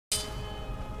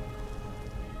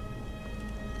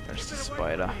There's the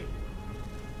spider.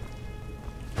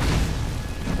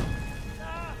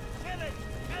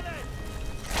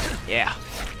 Yeah.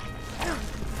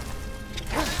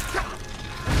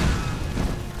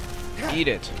 Eat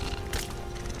it.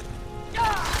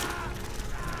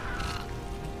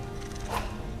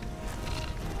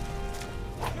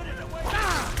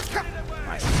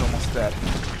 Nice, it's almost dead.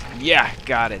 Yeah,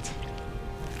 got it.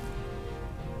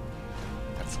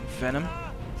 Got some venom.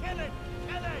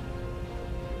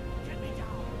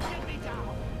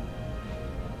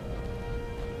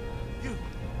 You,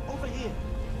 over here.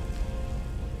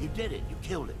 You did it. You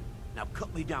killed it. Now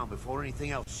cut me down before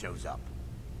anything else shows up.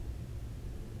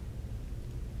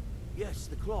 Yes,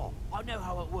 the claw. I know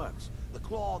how it works. The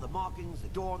claw, the markings, the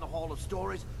door in the Hall of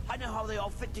Stories. I know how they all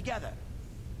fit together.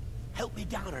 Help me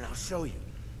down and I'll show you.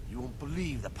 You won't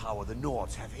believe the power the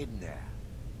Nords have hidden there.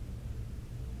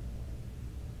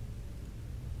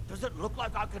 Does it look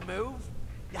like I can move?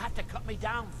 You have to cut me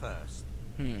down first.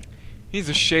 He's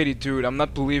a shady dude. I'm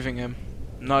not believing him.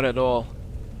 Not at all.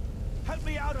 Help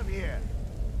me out of here.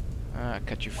 Ah,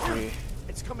 cut you free.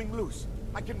 It's coming loose.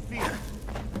 I can feel it.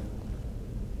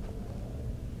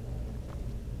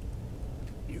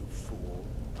 You fool.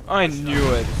 I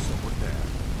knew it. Someone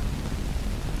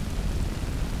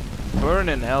there. Burn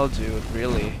in hell, dude.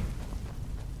 Really.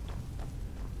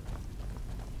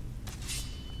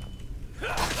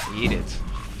 Eat it,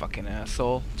 fucking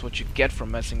asshole. That's what you get for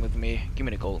messing with me. Give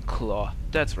me the golden claw.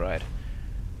 That's right.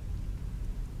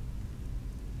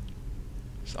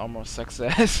 It's armor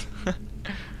success.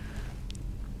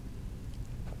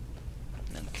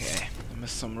 Okay, I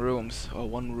missed some rooms. Oh,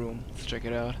 one room. Let's check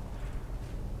it out.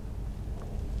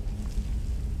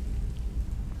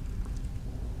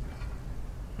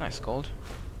 Nice gold.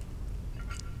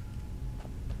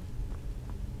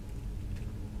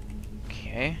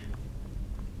 Okay.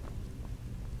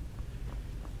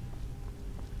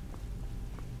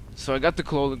 So I got the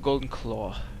golden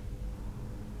claw.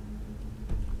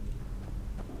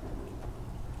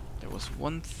 There was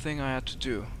one thing I had to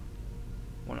do.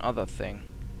 One other thing.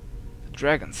 The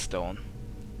dragon stone.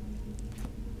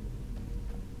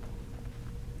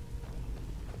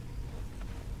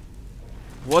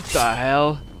 What the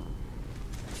hell?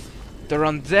 They're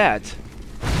undead.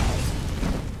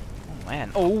 Oh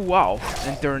man. Oh wow.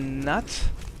 And they're not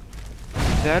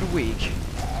that weak.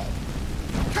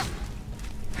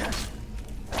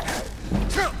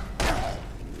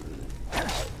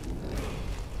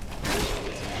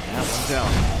 Down.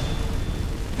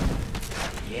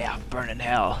 Yeah, burn in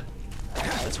hell.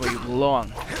 That's where you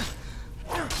belong.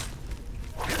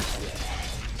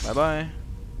 Bye bye.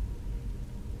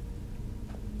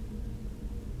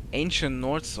 Ancient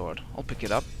Nord sword. I'll pick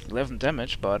it up. 11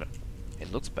 damage, but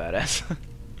it looks badass.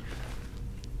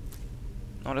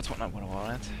 No, that's not what I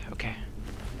wanted. Okay.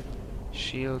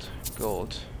 Shield,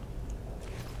 gold.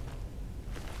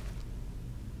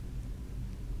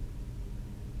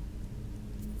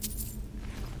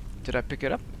 Did I pick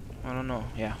it up? I don't know.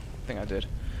 Yeah, I think I did.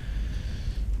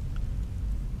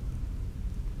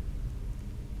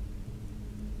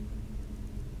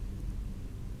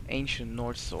 Ancient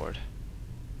Nord sword.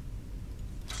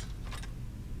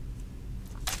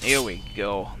 Here we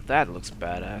go. That looks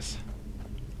badass.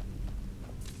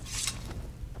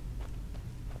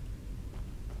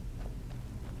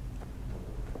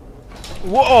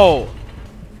 Whoa!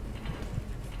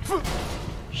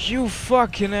 You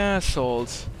fucking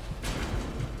assholes.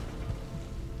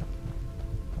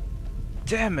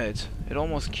 Damn it! It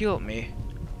almost killed me.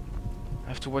 I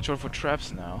have to watch out for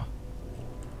traps now.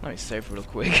 Let me save real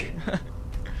quick.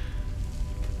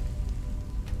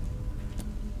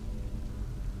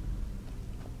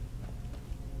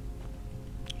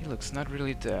 He looks not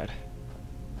really dead.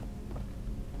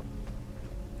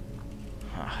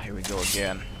 Ah, here we go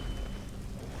again.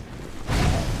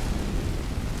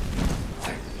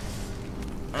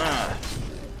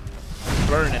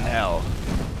 Burn in hell.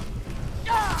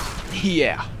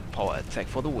 Yeah, power attack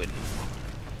for the win.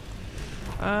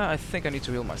 I think I need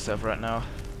to heal myself right now.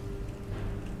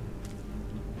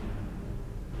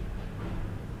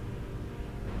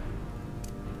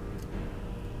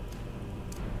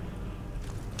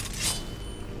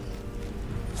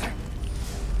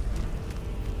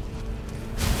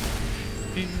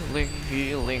 Healing,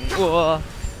 healing, whoa.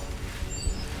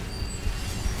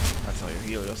 That's how you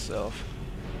heal yourself.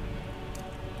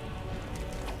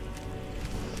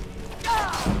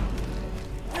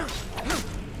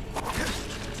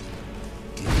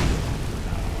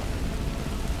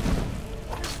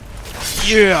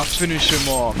 Yeah, finish him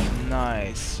off.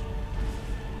 Nice.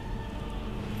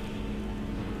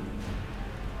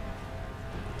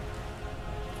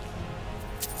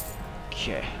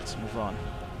 Okay, let's move on.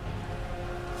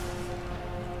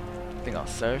 I think I'll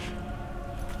save.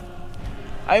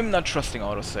 I'm not trusting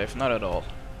autosave, not at all.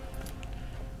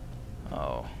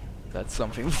 Oh, that's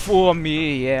something for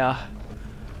me, yeah.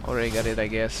 Already got it, I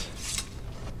guess.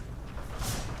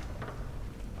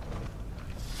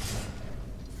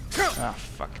 Ah,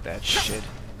 fuck that shit.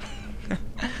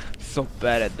 So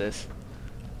bad at this.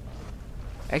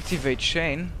 Activate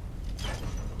chain.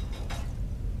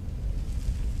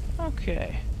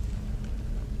 Okay.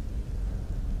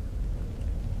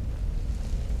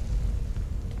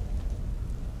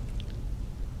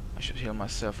 I should heal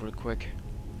myself real quick.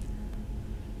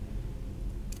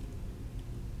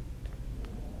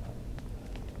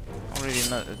 Already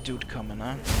another dude coming,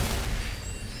 huh?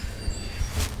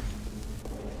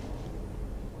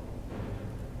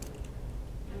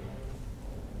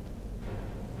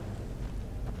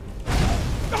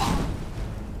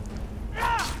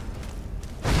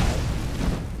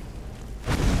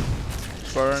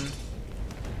 Burn.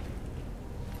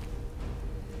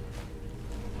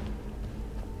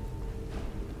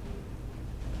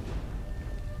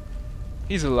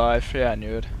 He's alive, yeah, I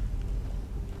knew it.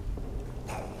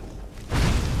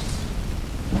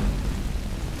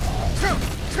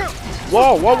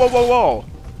 Whoa, whoa, whoa, whoa, whoa!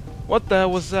 What the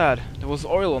hell was that? There was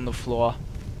oil on the floor.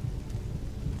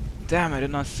 Damn, I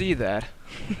did not see that.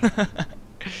 Now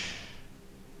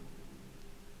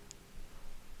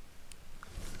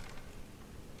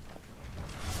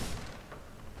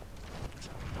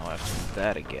I have to do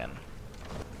that again.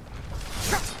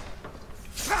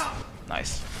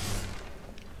 Nice.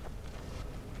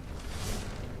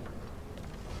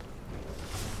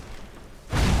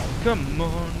 Come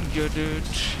on, get it.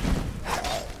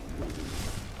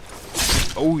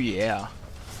 Oh yeah.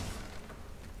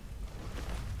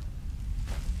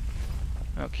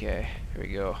 Okay, here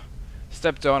we go.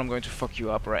 Step down, I'm going to fuck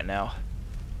you up right now.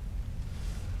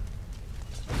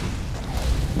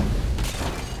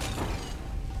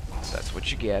 That's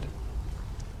what you get.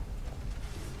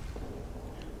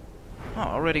 Oh,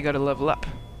 already got a level up.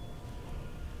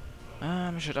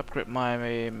 I should upgrade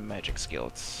my magic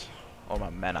skills. Or my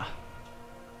mana.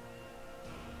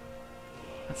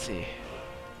 Let's see.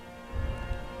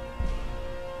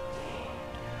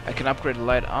 I can upgrade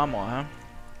light armor, huh?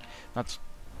 That's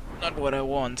not what I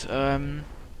want.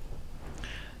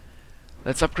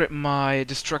 Let's upgrade my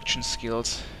destruction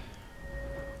skills.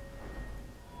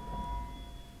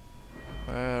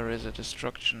 Where is it?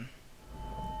 Destruction.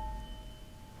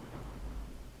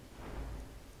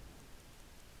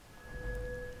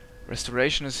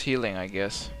 Restoration is healing, I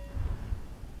guess.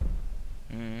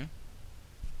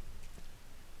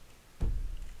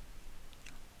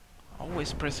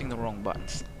 Always pressing the wrong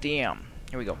buttons. Damn.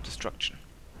 Here we go. Destruction.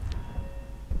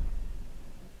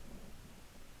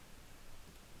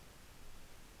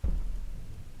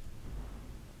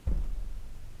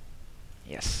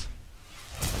 Yes.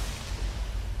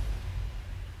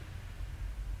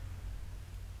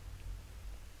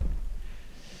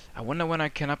 I wonder when I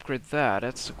can upgrade that.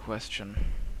 That's the question.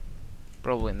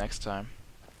 Probably next time.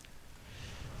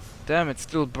 Damn, it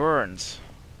still burns.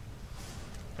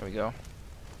 There we go.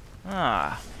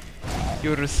 Ah,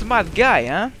 you're a smart guy,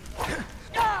 huh?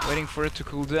 Waiting for it to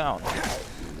cool down.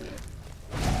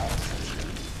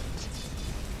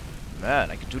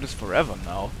 Man, I can do this forever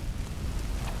now.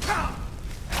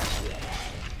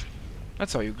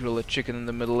 That's how you grill a chicken in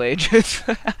the Middle Ages.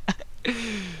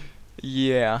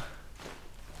 Yeah.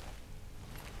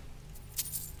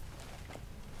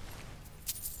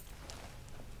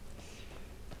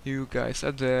 You guys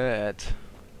are dead.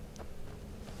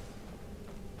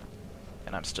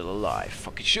 And I'm still alive.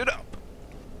 Fucking shit up.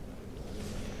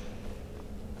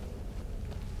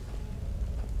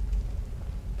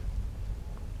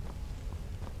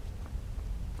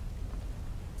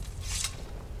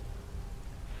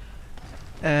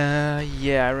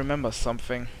 Yeah, I remember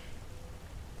something.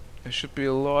 There should be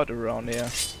a lot around here.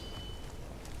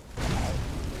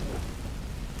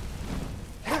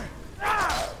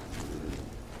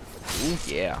 Ooh,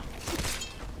 yeah.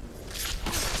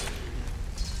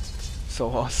 So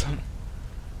awesome.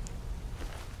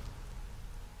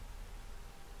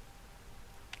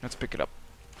 Let's pick it up.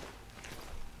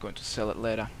 Going to sell it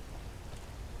later.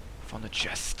 Found a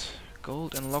chest.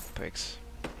 Gold and lockpicks.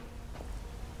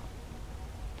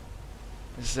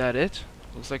 Is that it?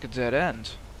 Looks like a dead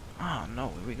end. Ah, no,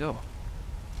 here we go.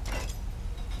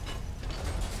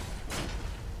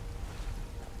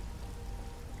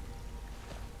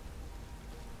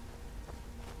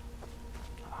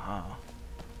 Ah.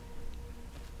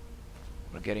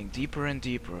 We're getting deeper and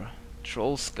deeper.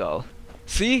 Troll skull.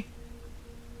 See?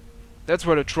 That's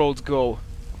where the trolls go.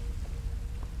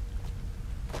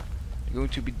 You're going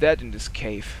to be dead in this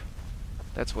cave.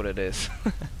 That's what it is.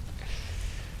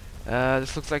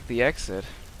 This looks like the exit.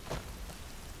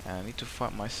 I need to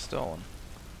find my stone.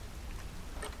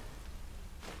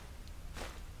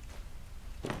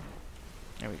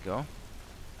 There we go.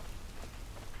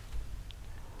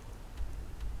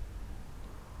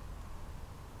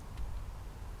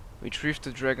 Retrieve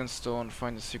the dragon stone,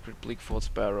 find the secret Bleakford's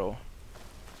barrow.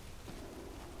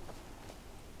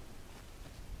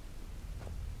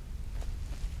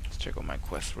 Let's check out my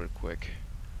quest real quick.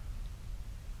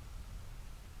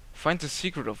 Find the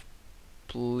secret of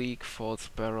Bleakford's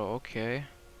barrow, okay.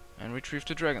 And retrieve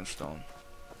the dragon stone.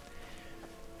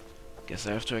 Guess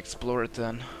I have to explore it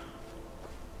then.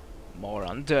 More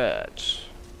undead.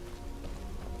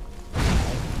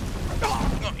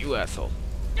 Oh, you asshole.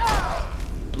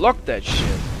 Block that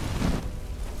shit.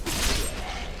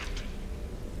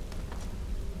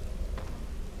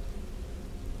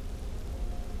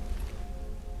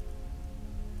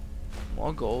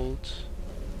 More gold.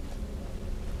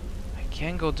 I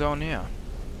can't go down here.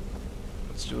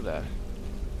 Let's do that.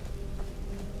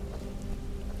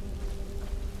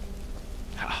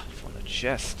 Ah, from the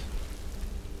chest.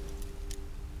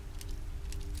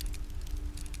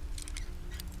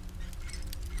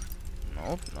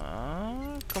 Nope,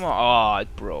 no. Come on. Oh,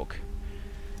 it broke.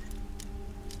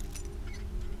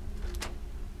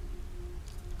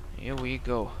 Here we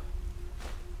go.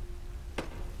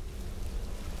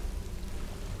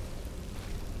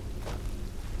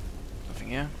 Nothing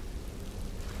here.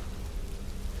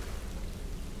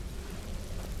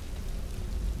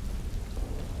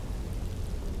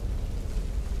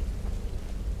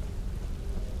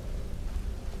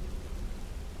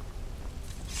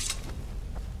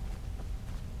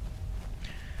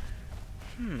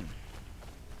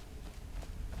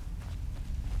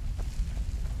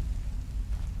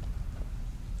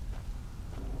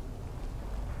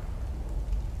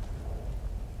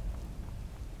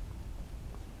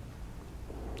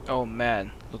 Oh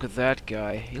man, look at that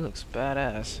guy. He looks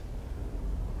badass.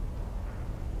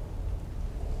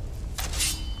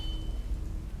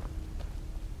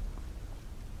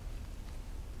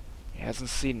 He hasn't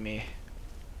seen me.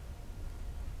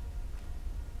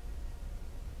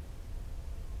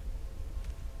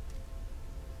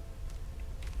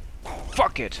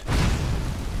 Fuck it!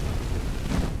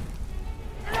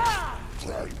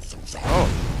 Oh,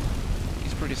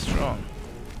 he's pretty strong.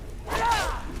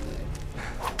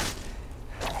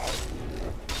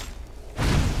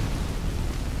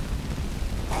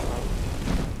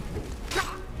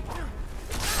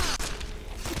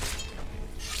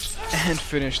 And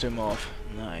finished him off.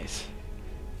 Nice.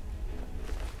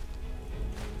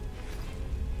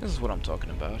 This is what I'm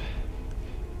talking about.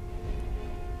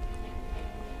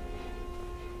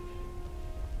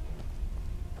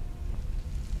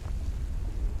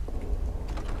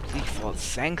 Bleakford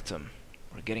Sanctum.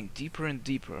 We're getting deeper and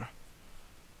deeper.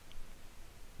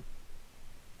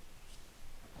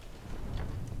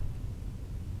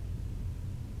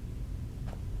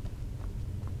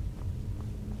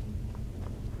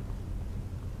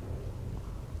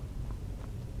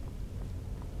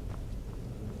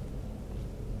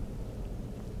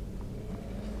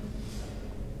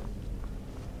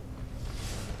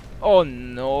 Oh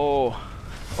no!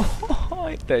 I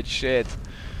hate that shit.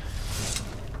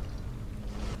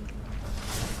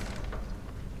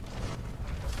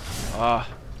 Ah.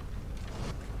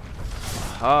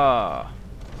 Aha.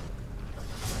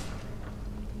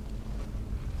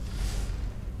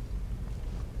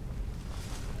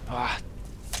 Ah.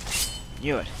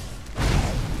 Knew it.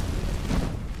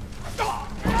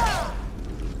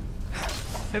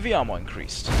 Heavy armor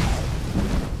increased.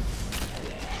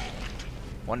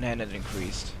 One-handed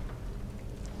increased.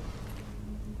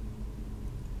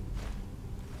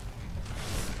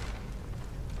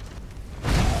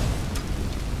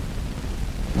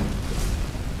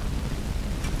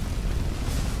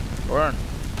 Burn.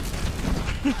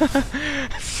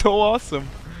 So awesome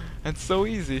and so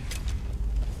easy.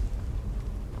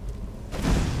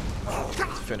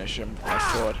 Let's finish him with my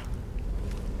sword.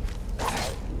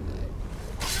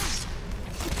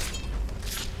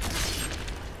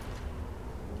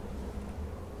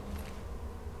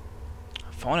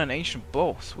 Found an ancient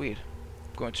bow, sweet.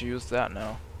 I'm going to use that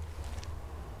now.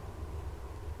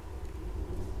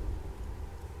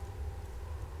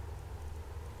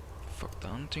 Fuck the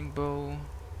hunting bow.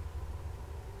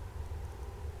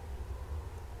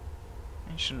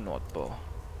 Ancient Nord bow.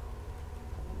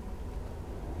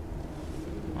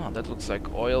 Oh, that looks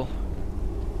like oil.